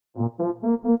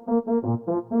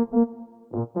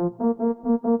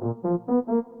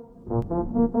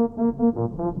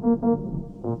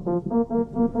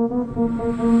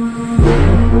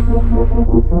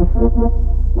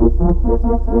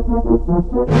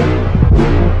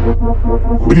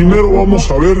Primero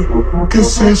vamos a ver qué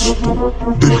es esto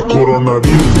del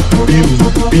coronavirus.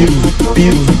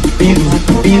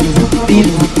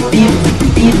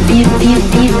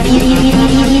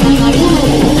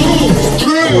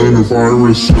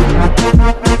 Coronavirus.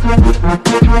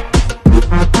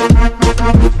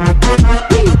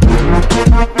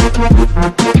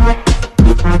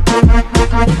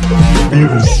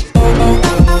 Virus.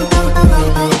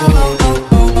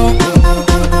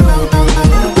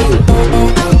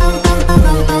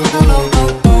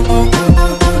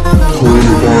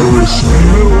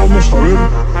 Primero vamos a ver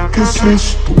qué es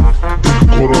esto del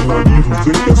coronavirus,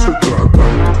 de qué se trata.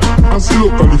 Ha sido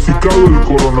calificado el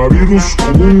coronavirus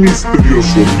como un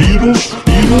misterioso virus.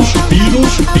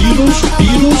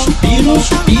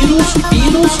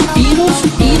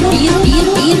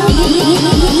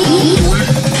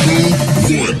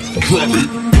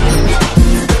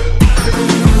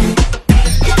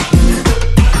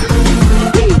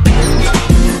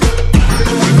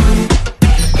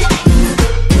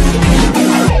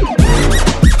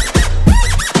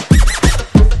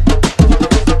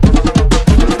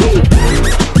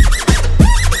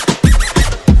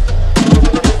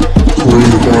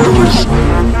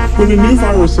 When a new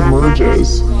virus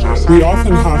emerges, we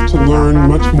often have to learn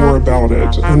much more about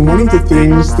it. And one of the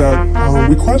things that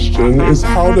we question is,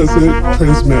 how does it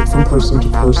transmit from person to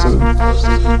person?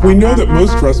 We know that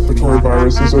most respiratory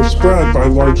viruses are spread by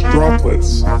large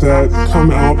droplets that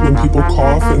come out when people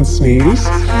cough and sneeze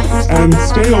and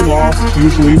stay aloft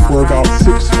usually for about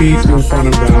 6 feet in front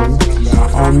of them.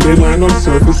 They land on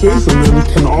surfaces and then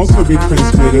can also be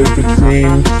transmitted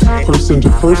between person to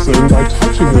person by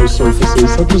touching those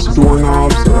surfaces, such as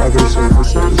doorknobs or other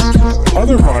surfaces.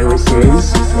 Other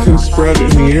viruses can spread in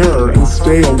the air and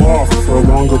stay aloft for a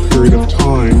longer period of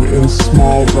time in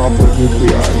small droplet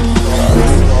nuclei.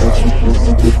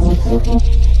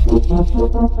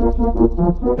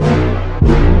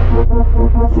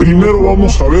 Primero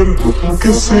vamos a ver qué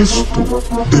es esto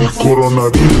del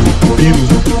coronavirus.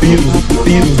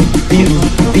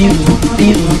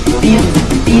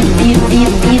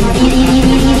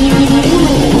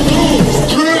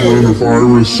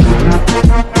 Coronavirus.